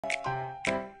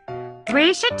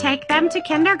We should take them to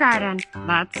kindergarten.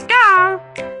 Let's go!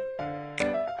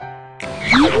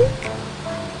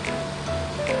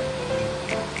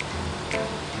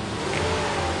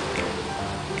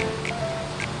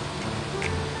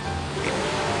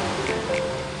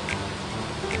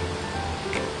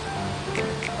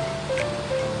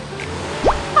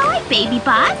 Hi, baby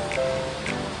bus.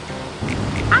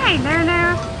 Hi,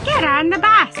 Lulu. Get on the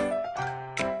bus.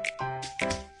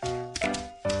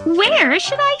 Where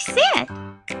should I sit?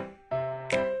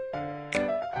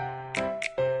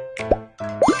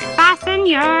 Fasten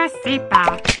your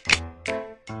seatbelt.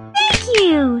 Thank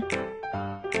you.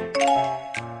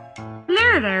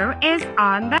 Lulu is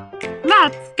on the...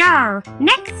 Let's go!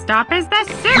 Next stop is the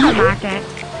supermarket.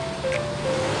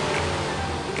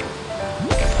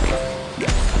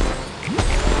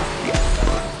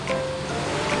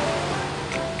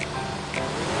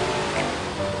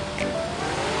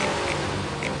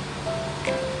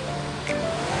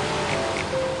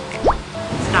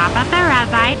 Stop at the red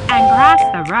light and cross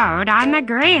the road on the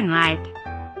green light.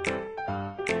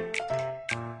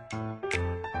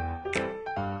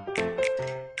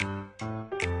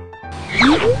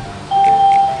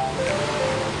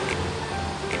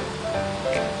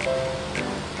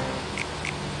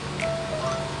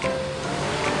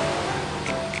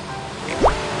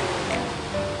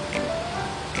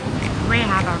 We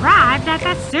have arrived at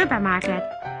the supermarket.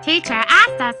 Teacher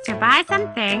asked us to buy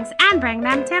some things and bring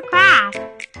them to class.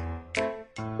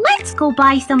 Let's go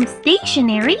buy some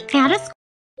stationery at a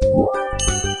school.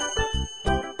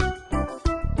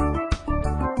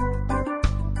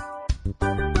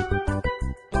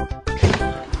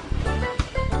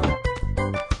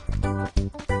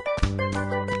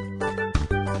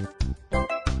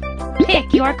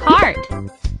 Pick your cart.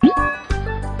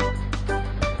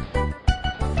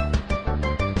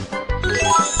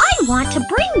 I want to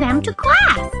bring them to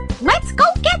class. Let's go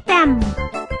get them.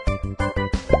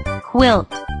 Quilt.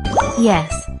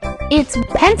 Yes, it's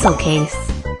pencil case.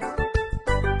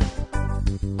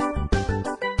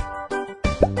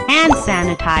 Hand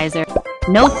sanitizer.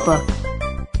 Notebook.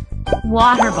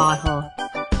 Water bottle.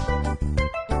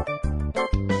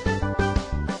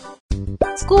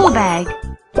 School bag.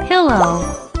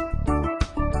 Pillow.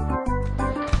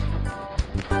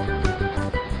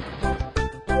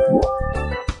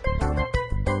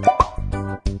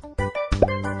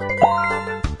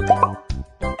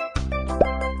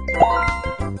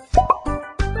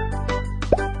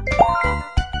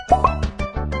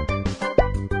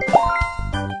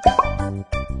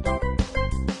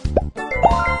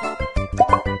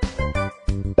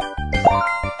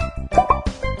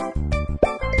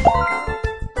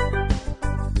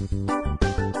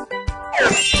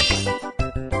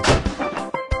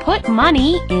 Put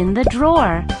money in the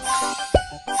drawer.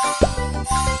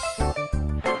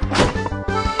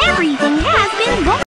 Everything